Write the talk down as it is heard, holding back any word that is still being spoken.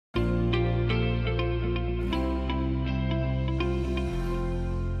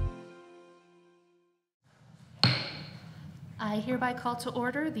I hereby call to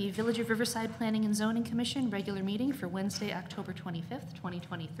order the Village of Riverside Planning and Zoning Commission regular meeting for Wednesday, October 25th,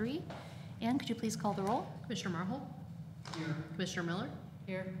 2023. Ann, could you please call the roll? Commissioner Marhold? Here. Commissioner Miller?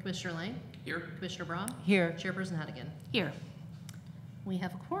 Here. Commissioner Lang? Here. Commissioner Braun? Here. Chairperson Hennigan? Here. We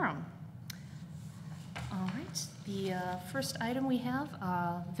have a quorum. All right, the first item we have,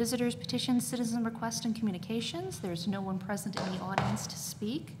 visitors, petitions, citizen requests, and communications. There's no one present in the audience to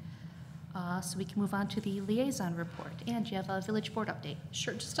speak, so we can move on to the liaison report. And do you have a village board update?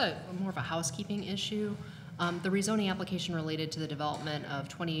 Sure, just more of a housekeeping issue. The rezoning application related to the development of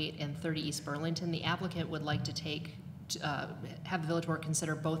 28 and 30 East Burlington, the applicant would like to have the village board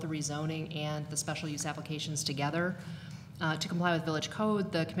consider both the rezoning and the special use applications together. To comply with village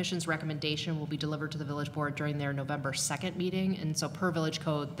code, the commission's recommendation will be delivered to the village board during their November 2nd meeting. And so per village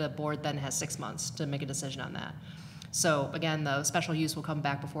code, the board then has 6 months to make a decision on that. So again, the special use will come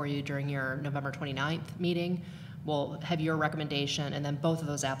back before you during your November 29th meeting. We'll have your recommendation, and then both of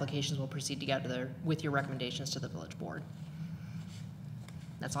those applications will proceed together with your recommendations to the village board.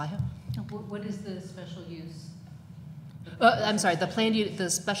 That's all I have. What is the special use? I'm sorry, the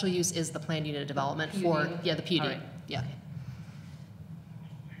special use is the planned unit development for, yeah, the PUD. All right. Yeah. Okay.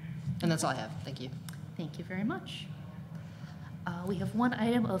 And that's all I have. Thank you. Thank you very much. We have one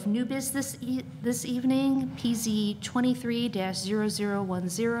item of new business this evening, PZ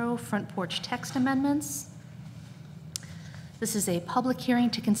 23-0010, front porch text amendments. This is a public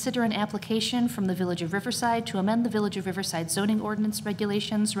hearing to consider an application from the Village of Riverside to amend the Village of Riverside zoning ordinance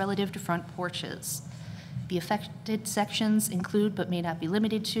regulations relative to front porches. The affected sections include, but may not be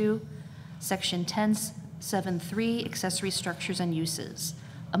limited to, Section 10.7.3, accessory structures and uses.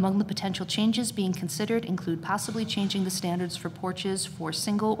 Among the potential changes being considered include possibly changing the standards for porches for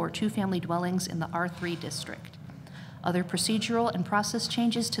single or two-family dwellings in the R3 district. Other procedural and process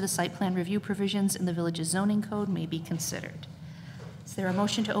changes to the site plan review provisions in the village's zoning code may be considered. Is there a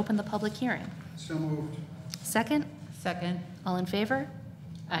motion to open the public hearing? So moved. Second? Second. All in favor?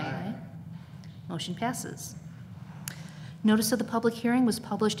 Aye. Motion passes. Notice of the public hearing was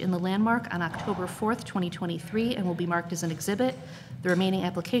published in the Landmark on October 4th, 2023, and will be marked as an exhibit. The remaining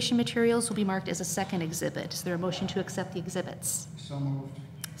application materials will be marked as a second exhibit. Is there a motion to accept the exhibits? So moved.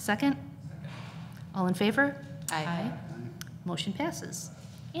 Second? All in favor? Aye. Motion passes.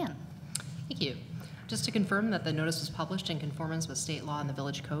 Ann? Thank you. Just to confirm that the notice was published in conformance with state law and the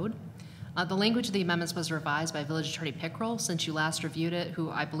village code. The language of the amendments was revised by Village Attorney Pickrell since you last reviewed it,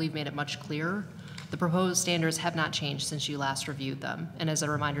 who I believe made it much clearer. The proposed standards have not changed since you last reviewed them. And as a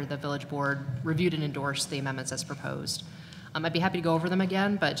reminder, the village board reviewed and endorsed the amendments as proposed. I'd be happy to go over them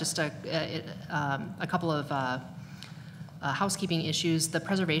again, but just a couple of housekeeping issues. The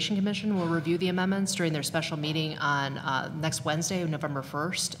Preservation Commission will review the amendments during their special meeting on next Wednesday, November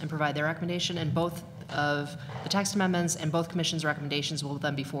 1st, and provide their recommendation. And both of the text amendments and both commission's recommendations will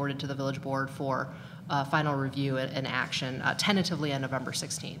then be forwarded to the village board for final review and action, tentatively on November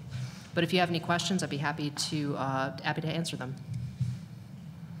 16th. But if you have any questions, I'd be happy to answer them.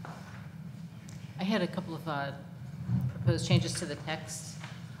 I had a couple of proposed changes to the text.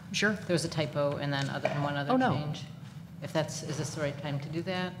 Sure. There was a typo and then one other change. If is this the right time to do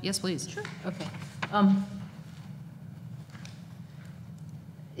that? Yes, please. Sure. Okay.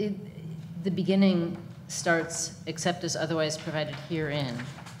 The beginning starts except as otherwise provided herein,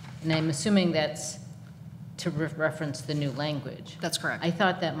 and I'm assuming that's to reference the new language. That's correct. I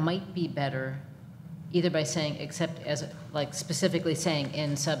thought that might be better either by saying except as, like specifically saying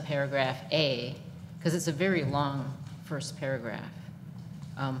in subparagraph A, because it's a very long first paragraph,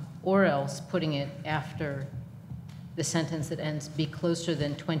 or else putting it after the sentence that ends, be closer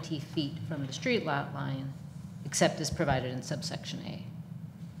than 20 feet from the street lot line, except as provided in subsection A.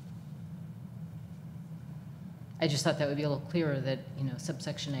 I just thought that would be a little clearer that,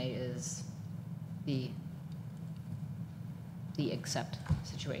 subsection A is the except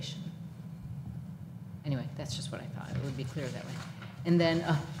situation. Anyway, that's just what I thought. It would be clear that way. And then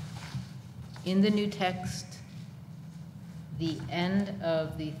in the new text, the end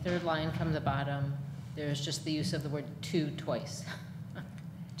of the third line from the bottom, there's just the use of the word two twice.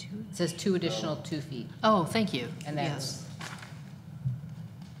 It says 2 additional 2 feet. Oh, thank you. And that's, yes.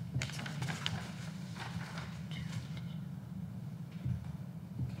 that's all.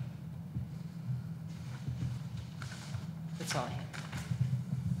 That's all I have.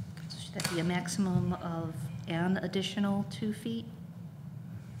 Should that be a maximum of an additional 2 feet?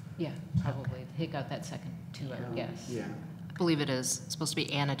 Yeah, probably. Take out that second 2, I would guess. Yeah. I believe it is. It's supposed to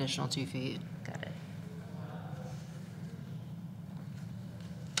be an additional 2 feet. Got it.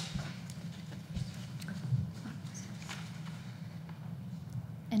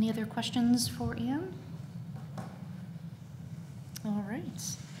 Any other questions for Ann?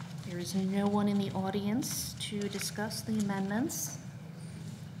 right. There is no one in the audience to discuss the amendments.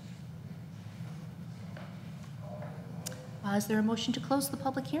 Is there a motion to close the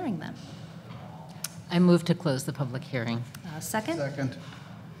public hearing then? I move to close the public hearing. Second? Second.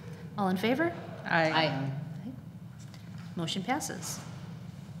 All in favor? Aye. Motion passes.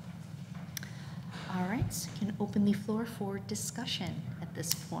 All right, can open the floor for discussion at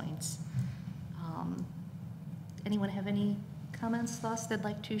this point. Anyone have any comments, thoughts they'd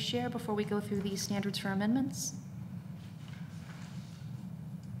like to share before we go through the standards for amendments?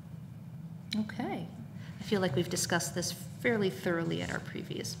 Okay. I feel like we've discussed this fairly thoroughly at our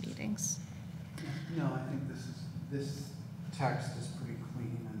previous meetings. No, I think this text is pretty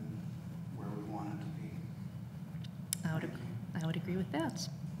clean and where we want it to be. I would agree with that.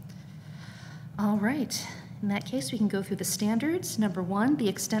 All right. In that case, we can go through the standards. Number 1, the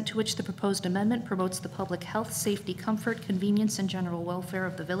extent to which the proposed amendment promotes the public health, safety, comfort, convenience, and general welfare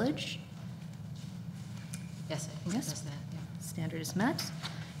of the village. Yes, I think it Yes. does that, yeah. Standard is met.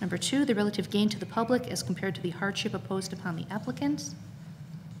 Number 2, the relative gain to the public as compared to the hardship imposed upon the applicant.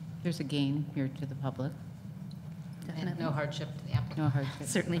 There's a gain here to the public. And Definitely. no hardship to the applicant. No hardship.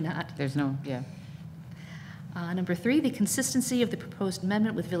 Certainly not. There's no, yeah. Number 3, the consistency of the proposed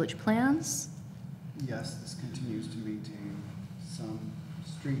amendment with village plans. Yes, this continues to maintain some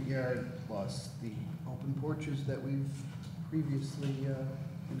street yard plus the open porches that we've previously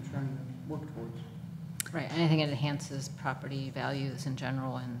been trying to work towards. Right, and I think it enhances property values in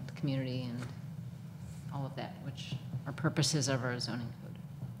general and community and all of that, which are purposes of our zoning code.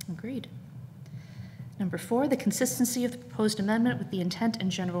 Agreed. Number 4, the consistency of the proposed amendment with the intent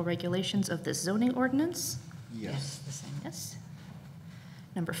and general regulations of this zoning ordinance. Yes. The same. Yes.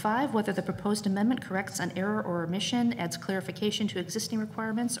 Number 5, whether the proposed amendment corrects an error or omission, adds clarification to existing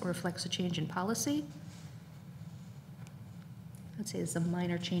requirements, or reflects a change in policy. I'd say it's a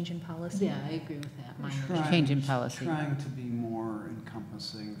minor change in policy. Yeah, I agree with that. Minor Trying- Change in policy. Trying to be more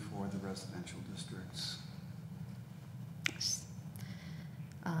encompassing for the residential districts.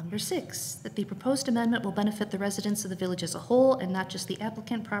 Number 6, that the proposed amendment will benefit the residents of the village as a whole and not just the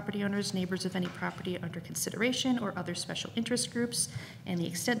applicant, property owners, neighbors of any property under consideration, or other special interest groups, and the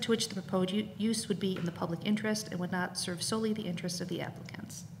extent to which the proposed use would be in the public interest and would not serve solely the interests of the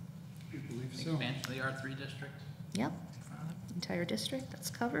applicants. I believe so. Expansion of the R3 district. Yep, entire district, that's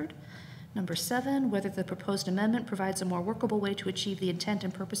covered. Number 7, whether the proposed amendment provides a more workable way to achieve the intent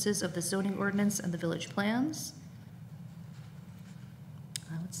and purposes of the zoning ordinance and the village plans.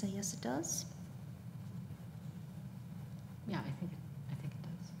 I would say yes, it does. Yeah, I think it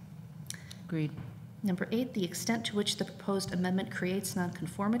does. Agreed. Number 8, the extent to which the proposed amendment creates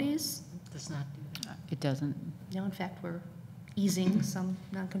nonconformities. It does not do that. It doesn't. No, in fact, we're easing some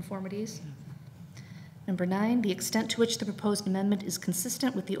nonconformities. Number 9, the extent to which the proposed amendment is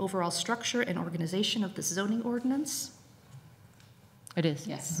consistent with the overall structure and organization of this zoning ordinance. It is.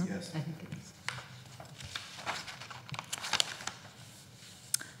 Yes, Yes. I think it is.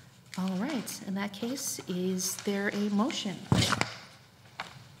 All right, in that case, is there a motion?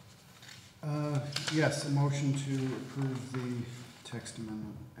 Yes, a motion to approve the text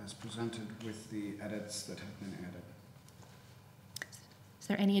amendment as presented with the edits that have been added. Is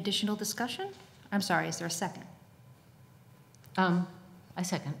there any additional discussion? I'm sorry, is there a second? I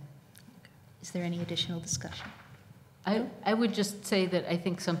second. Is there any additional discussion? I would just say that I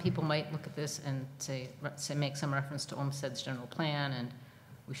think some people might look at this and say make some reference to Olmsted's general plan, and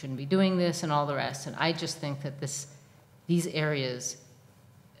we shouldn't be doing this and all the rest. And I just think that these areas,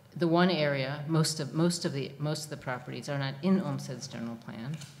 the one area, most of the properties are not in Olmsted's general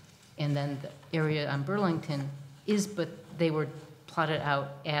plan, and then the area on Burlington is, but they were plotted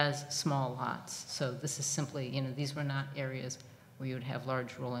out as small lots. So this is simply, these were not areas where you would have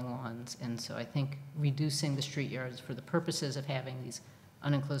large rolling lawns. And so I think reducing the street yards for the purposes of having these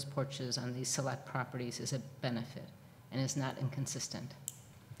unenclosed porches on these select properties is a benefit and is not inconsistent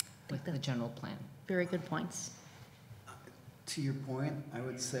with the general plan. Very good points. To your point, I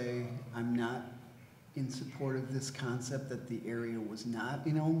would say I'm not in support of this concept that the area was not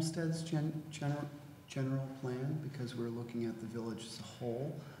in Olmsted's general plan, because we're looking at the village as a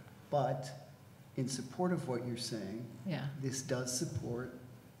whole. But in support of what you're saying, Yeah. this does support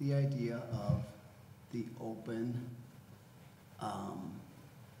the idea of the open,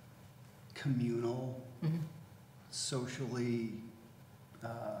 communal, Mhm.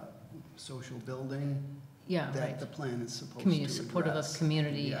 social building Yeah, that right. the plan is supposed to Community, supportive of address.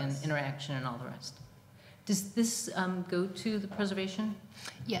 community and Yes. interaction and all the rest. Does this go to the preservation?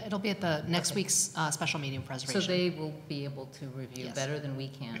 Yeah, it'll be at the next week's special meeting of So preservation. they will be able to review Yes. better than we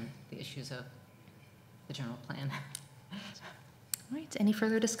can the issues of the general plan. All right, any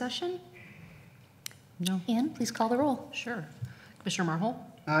further discussion? No. Ann, please call the roll. Sure. Commissioner Marhol?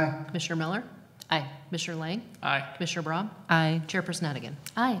 Aye. Commissioner Miller? Aye. Commissioner Lang? Aye. Commissioner Braun? Aye. Chairperson Hennigan.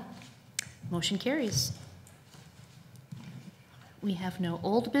 Aye. Motion carries. We have no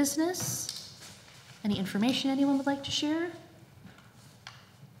old business. Any information anyone would like to share?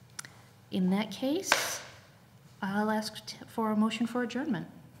 In that case, I'll ask for a motion for adjournment.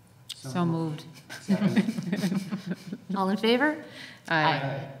 So moved. All in favor?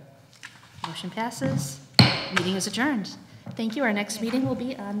 Aye. Motion passes. Meeting is adjourned. Thank you. Our next meeting will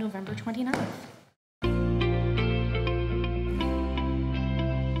be on November 29th.